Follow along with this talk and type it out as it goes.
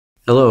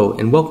Hello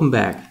and welcome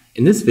back.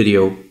 In this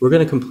video, we're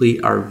going to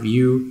complete our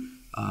view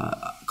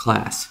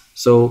class.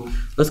 So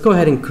let's go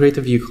ahead and create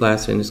the view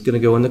class, and it's going to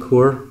go in the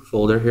core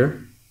folder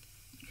here.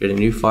 Create a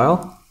new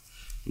file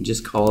and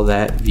just call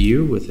that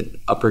view with an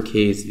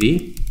uppercase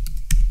V.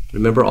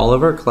 Remember, all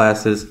of our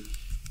classes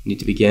need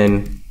to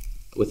begin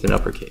with an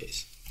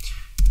uppercase.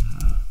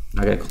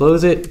 I'm going to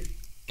close it,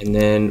 and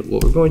then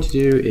what we're going to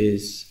do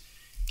is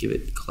give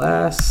it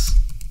class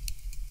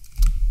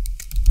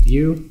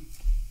view.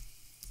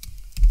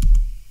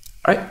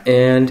 All right,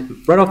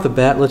 and right off the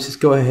bat, let's just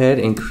go ahead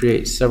and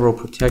create several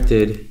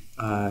protected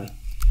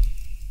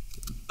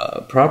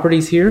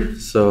properties here.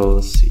 So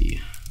let's see,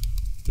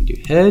 we'll do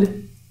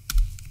head,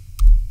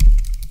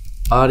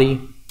 body,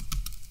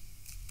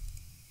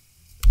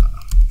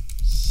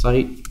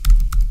 site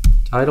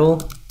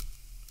title,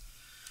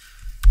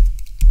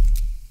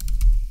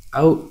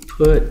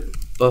 output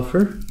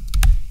buffer,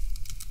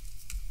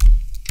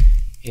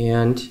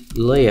 and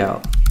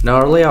layout. Now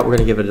our layout, we're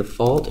going to give a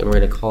default, and we're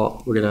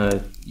going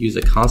to use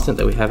a constant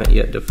that we haven't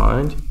yet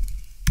defined.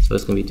 So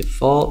it's going to be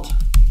default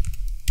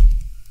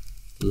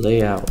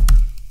layout.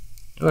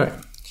 All right.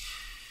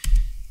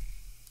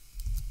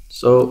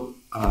 So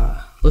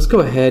let's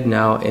go ahead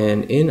now,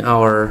 and in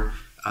our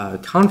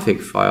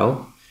config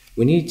file,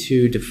 we need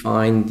to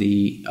define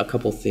a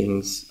couple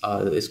things.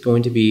 It's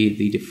going to be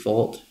the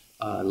default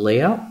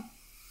layout,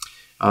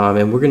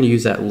 and we're going to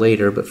use that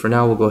later. But for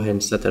now, we'll go ahead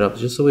and set that up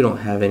just so we don't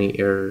have any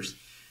errors.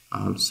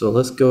 So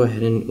let's go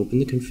ahead and open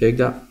the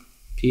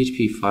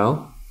config.php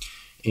file,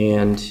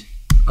 and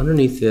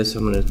underneath this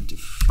I'm going to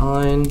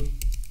define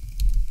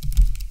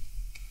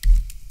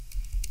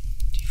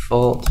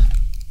default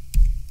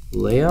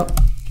layout.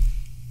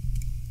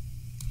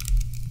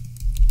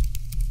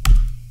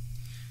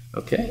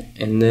 Okay,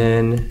 and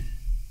then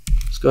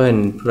let's go ahead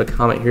and put a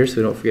comment here so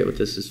we don't forget what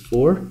this is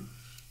for.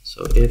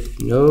 So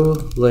if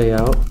no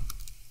layout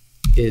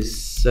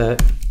is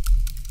set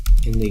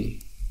in the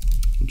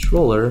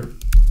controller,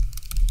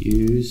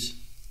 use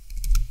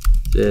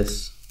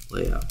this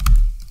layout.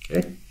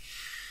 Okay,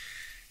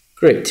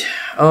 great.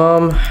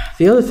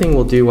 The other thing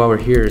we'll do while we're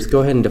here is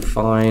go ahead and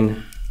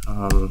define,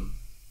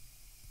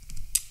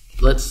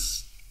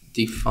 let's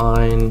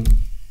define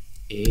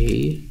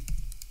a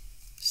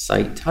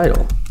site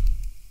title.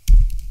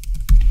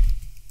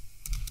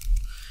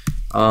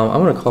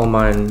 I'm going to call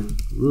mine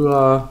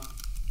Rua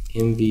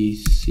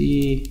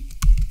MVC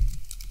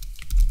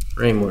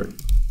framework.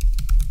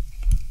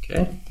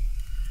 Okay.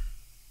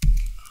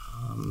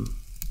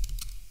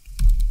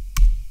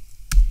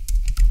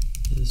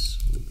 This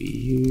will be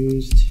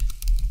used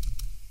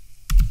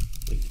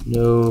if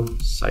no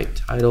site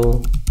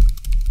title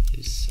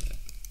is set.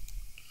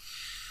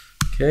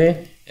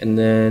 Okay, and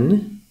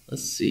then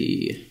let's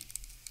see,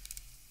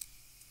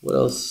 what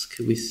else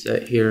could we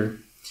set here?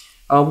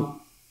 We'll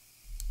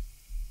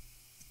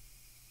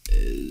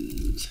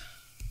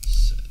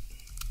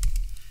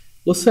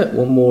set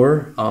one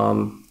more.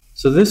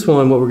 So this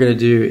one, what we're going to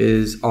do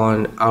is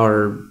on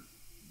our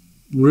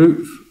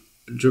root,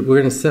 we're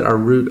going to set our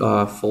root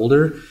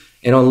folder,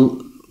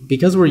 and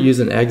because we're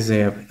using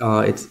examp,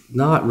 it's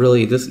not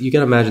really this. You got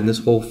to imagine this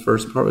whole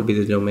first part would be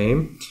the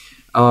domain,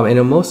 and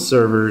on most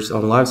servers,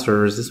 on live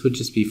servers, this would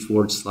just be /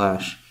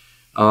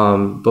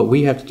 but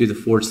we have to do the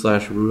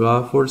 /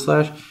 Rua /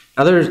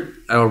 now there's,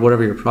 or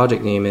whatever your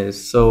project name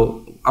is.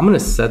 So I'm going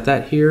to set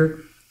that here.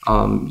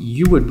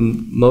 You would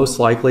most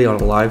likely on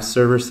a live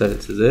server set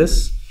it to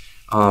this,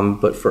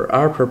 but for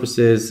our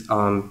purposes,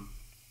 I'm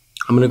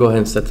going to go ahead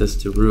and set this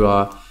to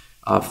Rua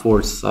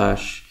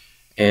 /,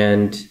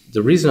 and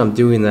the reason I'm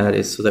doing that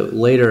is so that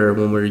later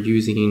when we're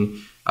using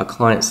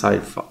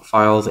client-side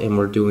files and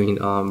we're doing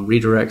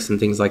redirects and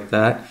things like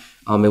that,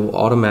 it will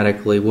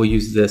automatically, we'll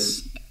use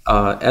this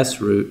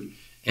sroot,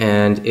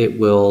 and it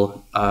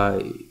will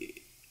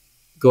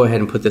go ahead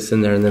and put this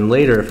in there, and then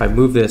later if I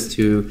move this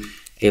to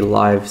a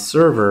live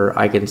server,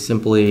 I can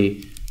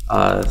simply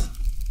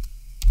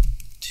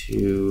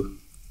to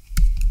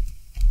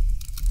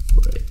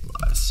live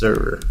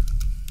server.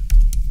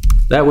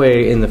 That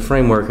way in the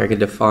framework I could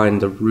define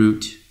the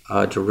root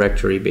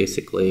directory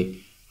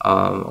basically,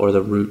 or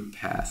the root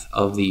path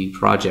of the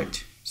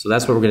project. So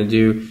that's what we're going to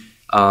do.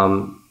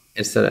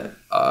 Instead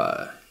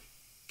of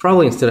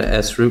probably instead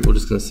of sroot, we're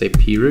just going to say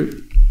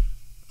proot,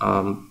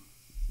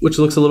 which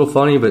looks a little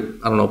funny, but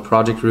I don't know,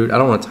 project root. I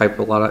don't want to type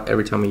a lot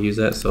every time we use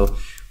that, so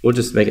we'll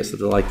just make it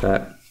something like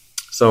that.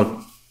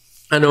 So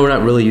I know we're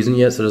not really using it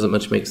yet, so it doesn't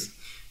much make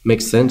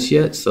sense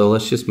yet. So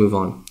let's just move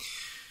on.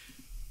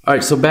 All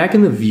right, so back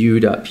in the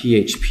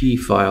view.php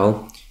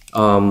file,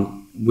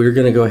 we're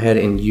going to go ahead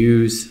and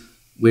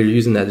we're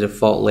using that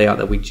default layout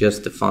that we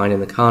just defined in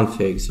the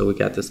config. So we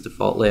got this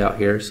default layout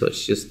here, so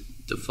it's just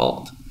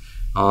default.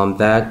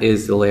 That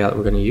is the layout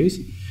we're going to use.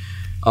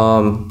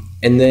 And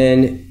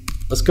then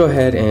let's go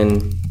ahead,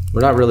 and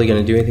we're not really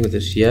going to do anything with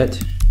this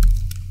yet.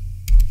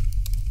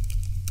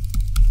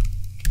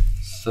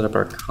 Set up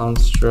our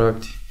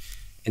construct,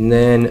 and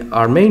then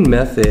our main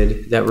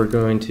method that we're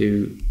going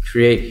to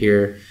create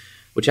here,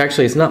 which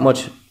actually is not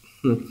much,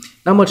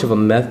 not much of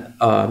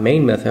a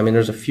main method. I mean,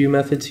 there's a few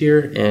methods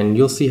here, and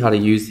you'll see how to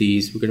use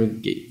these. We're going to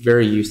get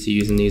very used to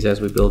using these as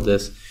we build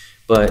this.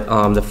 But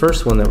the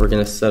first one that we're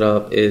going to set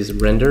up is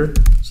render.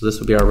 So this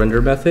will be our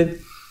render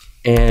method,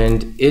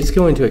 and it's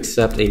going to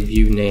accept a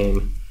view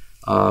name.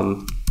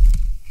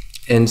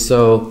 And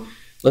so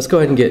let's go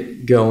ahead and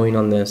get going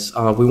on this.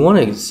 We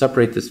want to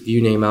separate this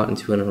view name out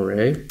into an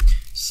array.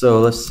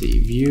 So let's see,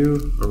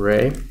 view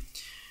array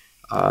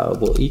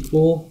will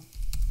equal,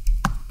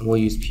 and we'll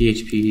use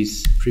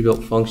PHP's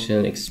pre-built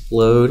function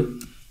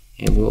explode,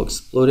 and we'll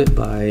explode it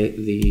by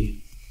the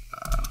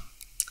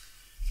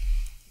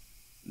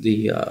 /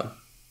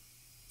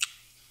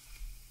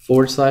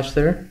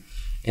 there,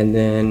 and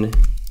then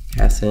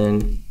pass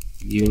in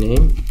view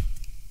name.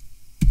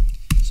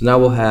 So now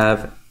we'll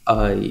have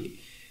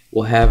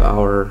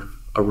our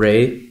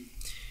array,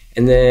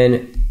 and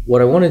then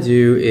what I want to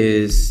do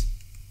is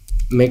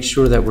make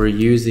sure that we're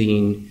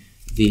using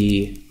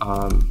the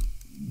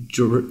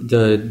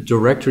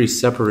directory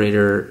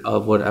separator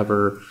of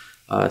whatever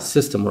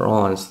system we're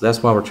on. So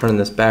that's why we're turning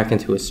this back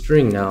into a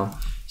string now.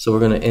 So we're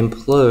going to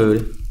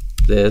implode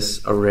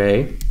this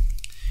array,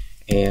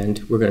 and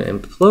we're going to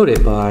implode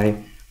it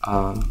by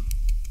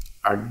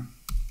our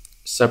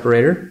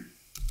separator,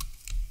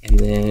 and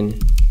then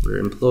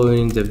we're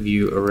imploding the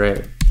view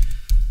array.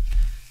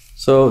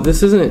 So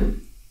this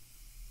isn't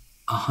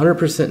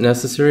 100%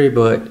 necessary,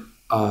 but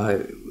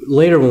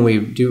later when we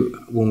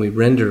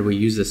render, we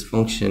use this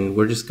function.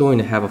 We're just going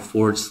to have a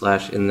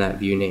 / in that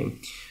view name.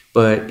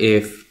 But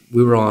if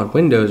we were on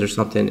Windows or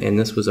something and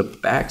this was a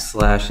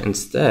 /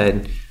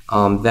 instead,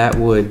 that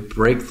would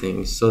break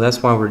things. So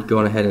that's why we're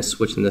going ahead and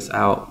switching this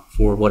out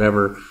for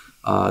whatever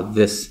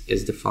this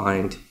is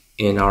defined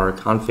in our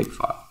config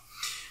file,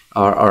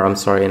 or I'm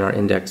sorry, in our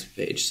index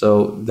page.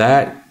 So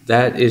that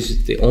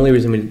is the only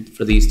reason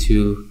for these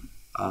two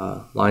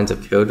lines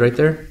of code right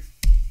there.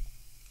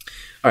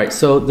 All right,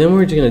 so then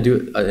we're going to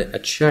do a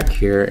check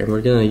here, and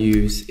we're going to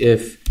use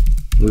if.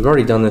 We've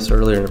already done this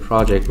earlier in the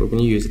project. We're going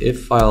to use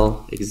if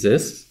file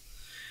exists,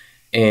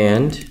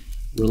 and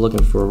we're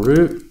looking for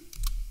root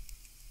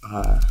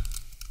app.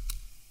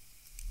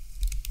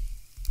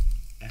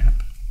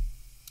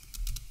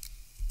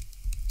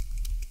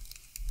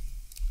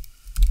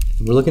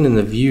 And we're looking in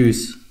the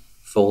views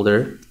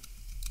folder,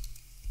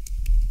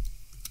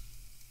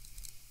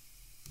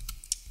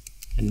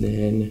 and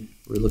then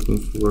we're looking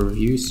for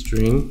view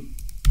string.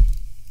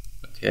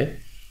 Okay,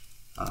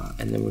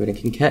 and then we're going to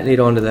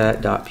concatenate onto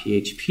that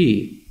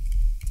 .php.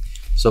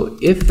 So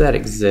if that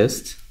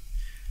exists,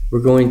 we're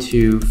going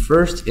to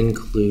first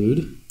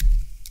include,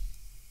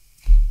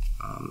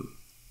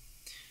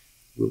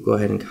 we'll go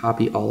ahead and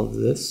copy all of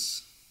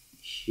this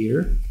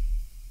here.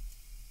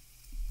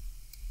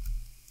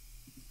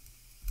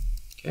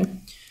 Okay,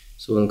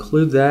 so we'll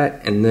include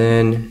that, and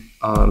then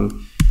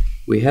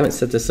we haven't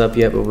set this up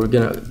yet, but we're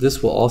going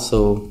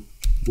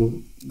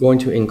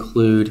to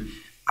include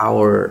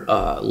our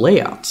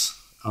layouts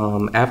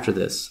after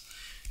this.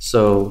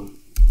 So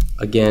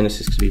again, it's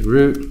just going to be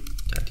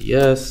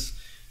root.ds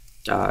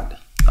app,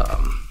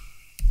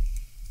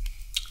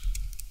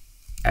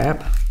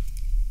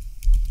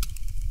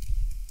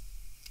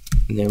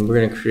 and then we're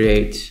going to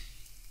create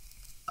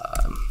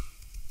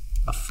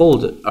a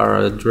folder or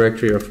a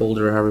directory or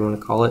folder, however you want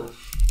to call it,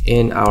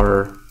 in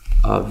our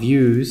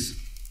views.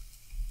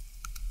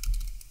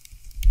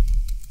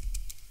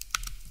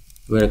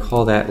 We're going to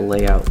call that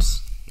layouts.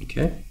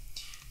 Okay,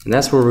 and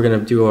that's where we're going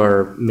to do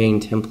our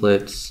main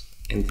templates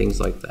and things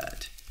like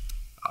that.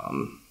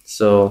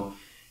 So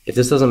if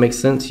this doesn't make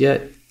sense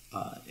yet,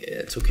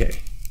 it's okay.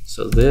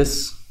 So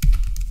this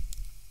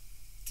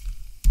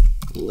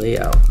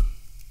layout,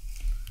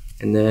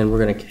 and then we're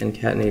going to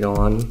concatenate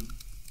on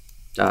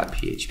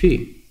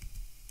 .php.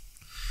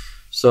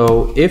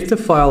 So if the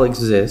file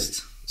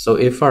exists, so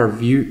if our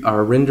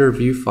render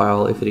view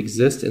file, if it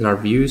exists in our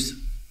views,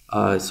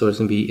 so it's going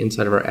to be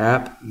inside of our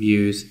app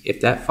views. If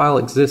that file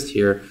exists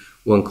here,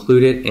 we'll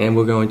include it, and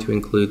we're going to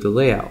include the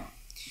layout.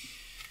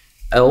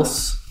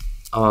 Else,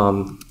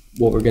 what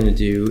we're going to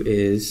do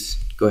is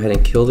go ahead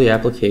and kill the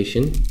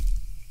application,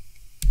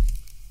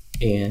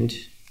 and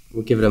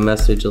we'll give it a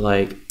message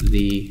like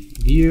the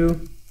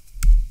view,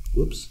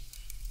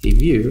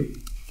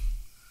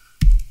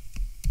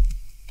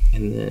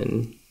 and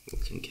then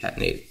we'll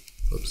concatenate,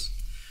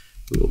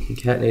 we will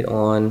concatenate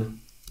on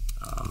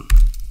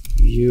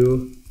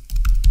view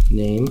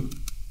name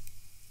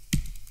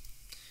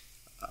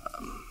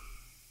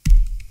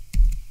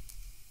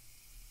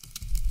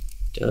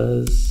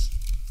does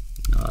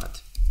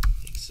not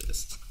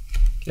exist.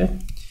 Okay,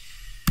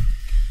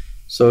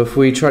 so if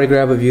we try to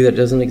grab a view that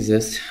doesn't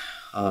exist,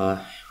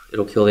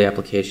 it'll kill the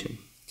application.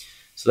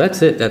 So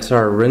that's it. That's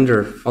our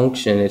render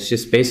function. It's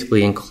just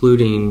basically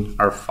including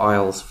our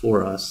files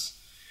for us.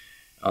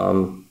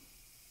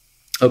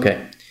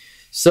 Okay,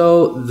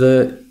 so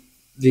the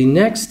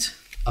next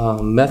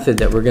method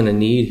that we're going to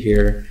need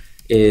here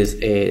is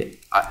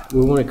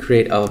we want to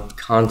create a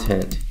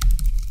content.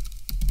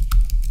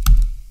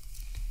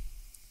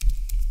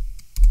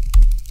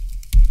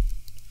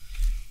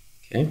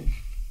 Okay,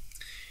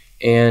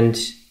 And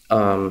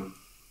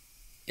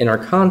in our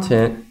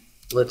content,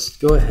 let's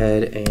go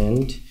ahead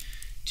and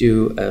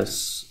do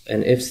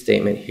an if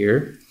statement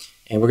here,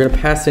 and we're going to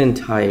pass in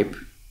type.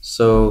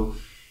 So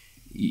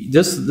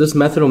this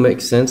method will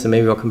make sense, and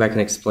maybe I'll come back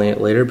and explain it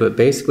later, but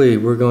basically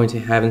we're going to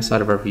have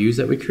inside of our views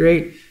that we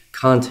create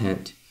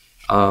content,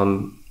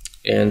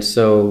 and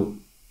so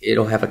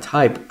it'll have a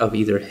type of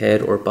either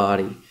head or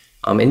body,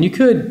 and you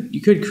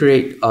could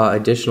create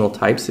additional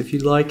types if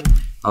you'd like,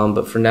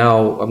 but for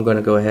now I'm going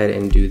to go ahead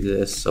and do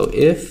this. So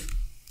if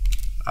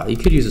you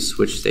could use a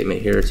switch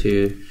statement here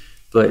too,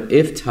 but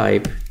if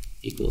type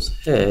equals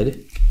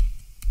head,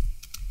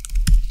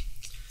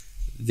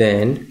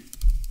 then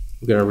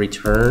we're going to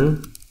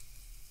return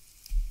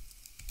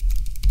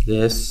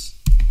this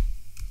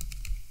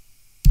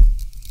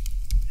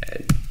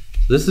head.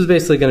 So this is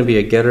basically going to be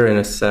a getter and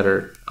a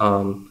setter.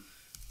 So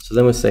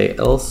then we'll say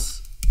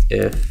else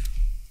if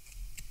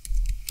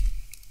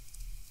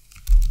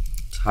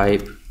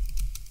type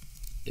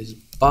is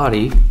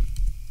body,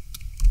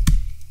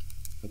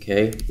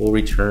 okay, we'll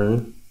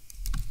return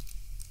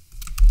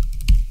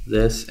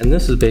this, and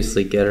this is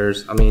basically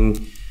getters. I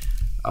mean,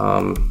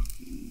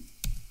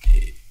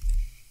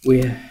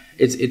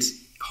 it's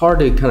hard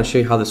to kind of show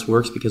you how this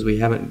works because we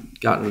haven't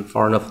gotten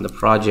far enough in the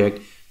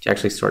project to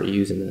actually start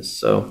using this.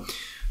 So,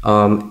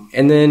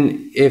 and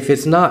then if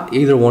it's not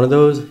either one of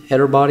those, head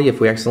or body, if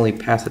we accidentally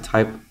pass a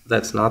type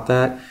that's not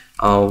that,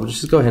 we'll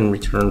just go ahead and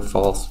return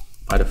false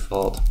by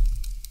default.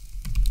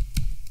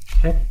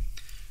 Okay,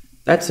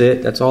 that's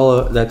it. That's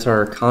all. That's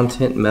our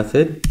content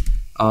method.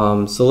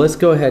 So let's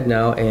go ahead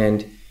now,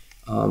 and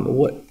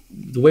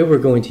the way we're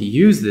going to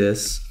use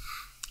this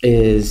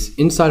is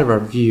inside of our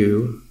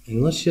view,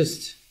 and let's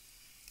just,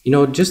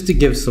 just to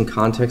give some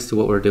context to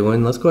what we're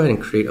doing, let's go ahead and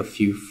create a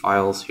few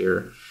files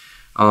here.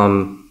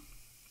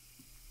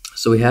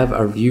 So we have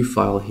our view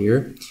file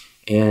here,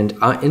 and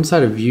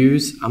inside of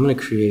views, I'm going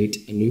to create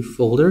a new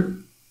folder,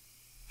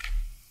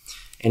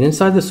 and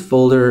inside this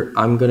folder,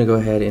 I'm going to go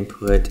ahead and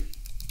put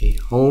a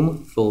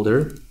home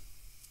folder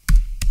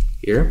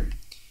here,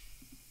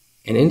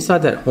 and inside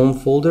that home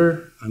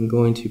folder, I'm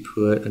going to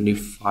put a new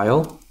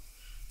file.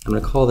 I'm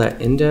going to call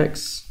that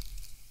index.php.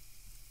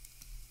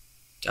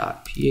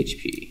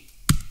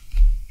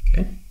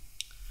 Okay.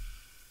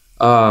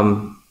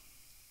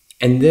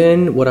 And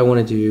then what I want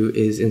to do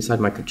is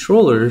inside my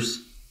controllers,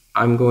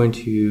 I'm going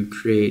to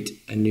create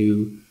a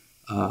new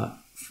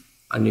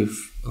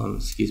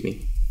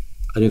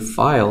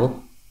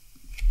file,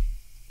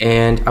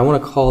 and I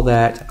want to call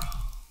that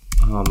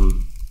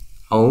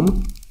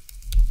home.php,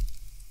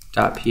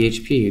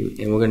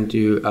 and we're going to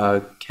do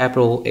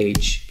capital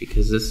H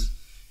because this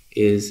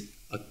is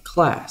a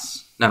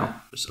class.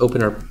 Now, just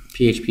open our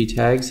PHP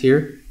tags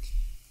here.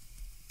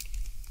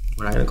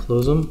 We're not going to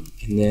close them,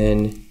 and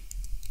then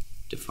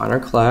define our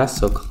class.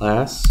 So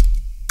class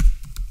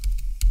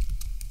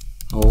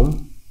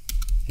home,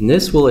 and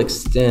this will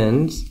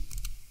extend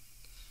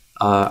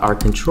our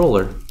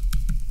controller.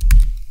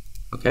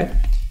 Okay,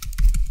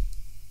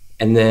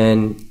 and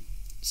then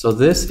so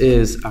this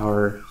is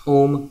our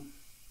home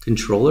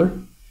controller,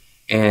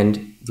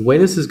 and the way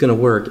this is going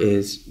to work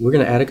is we're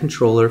going to add a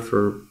controller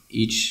for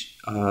each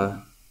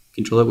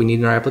controller we need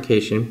in our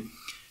application,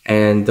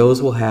 and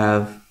those will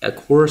have a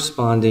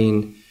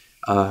corresponding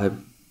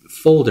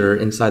folder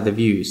inside the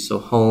views. So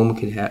home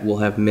will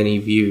have many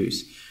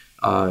views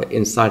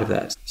inside of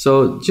that.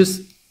 So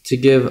just to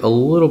give a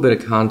little bit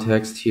of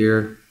context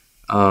here,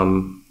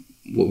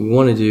 what we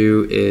want to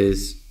do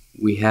is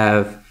we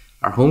have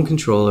our home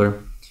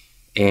controller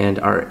and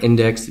our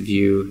index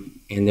view,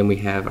 and then we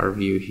have our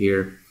view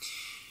here.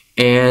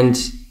 And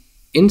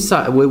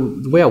inside,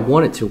 the way I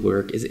want it to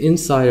work is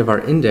inside of our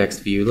index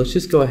view. Let's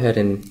just go ahead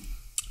and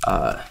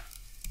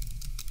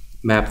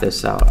map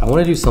this out. I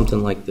want to do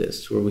something like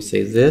this, where we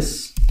say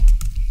this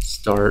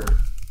start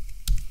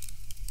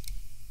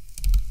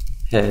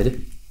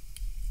head,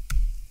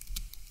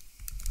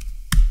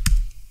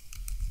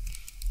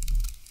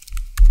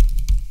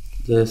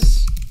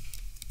 this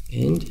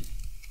end,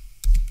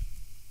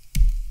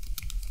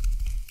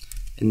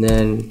 and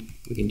then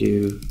we can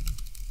do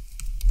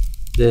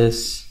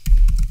this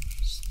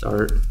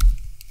start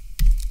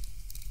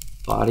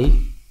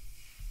body,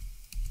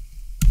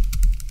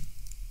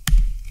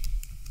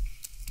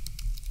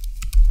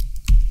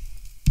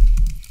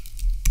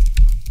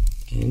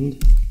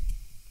 end.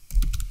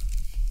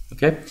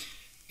 Okay,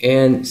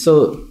 and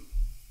so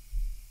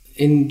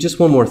in just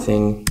one more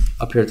thing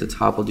up here at the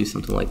top, we'll do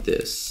something like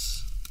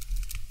this.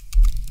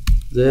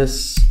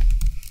 This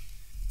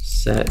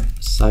set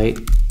site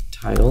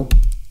title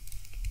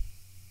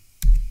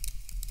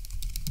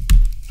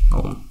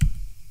home.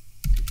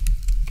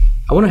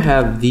 I want to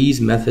have these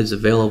methods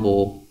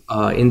available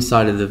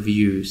inside of the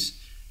views,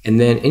 and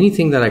then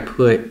anything that I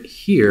put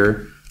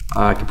here,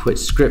 I can put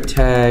script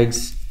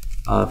tags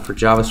for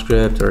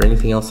JavaScript or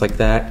anything else like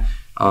that.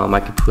 I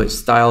could put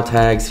style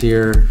tags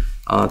here,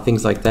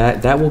 things like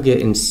that. That will get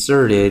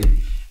inserted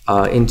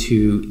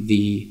into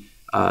the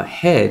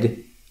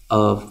head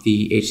of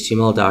the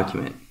HTML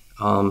document.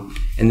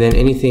 and then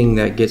anything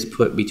that gets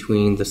put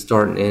between the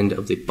start and end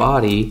of the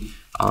body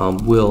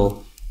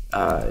will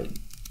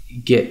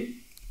get,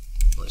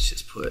 let's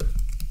just put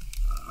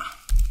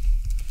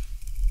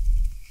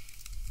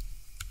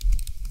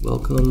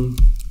welcome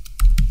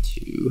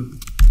to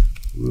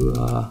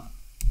Rua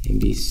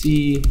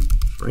MVC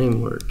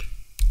framework.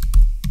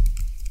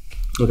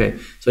 Okay,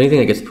 so anything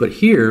that gets put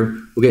here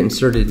will get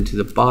inserted into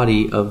the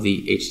body of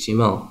the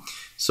HTML.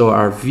 So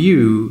our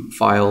view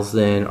files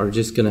then are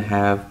just going to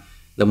have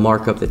the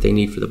markup that they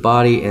need for the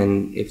body,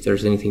 and if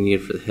there's anything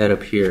needed for the head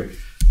up here.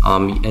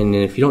 And then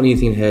if you don't need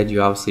anything in the head,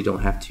 you obviously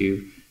don't have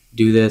to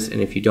do this, and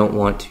if you don't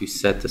want to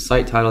set the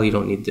site title, you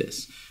don't need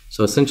this.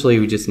 So essentially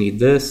we just need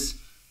this.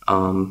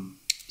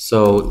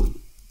 So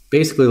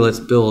basically let's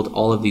build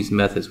all of these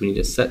methods. We need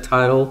a set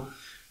title,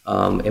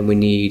 and we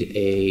need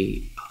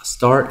a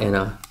start and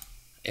a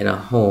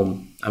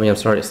home. A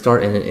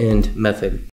start and an end method.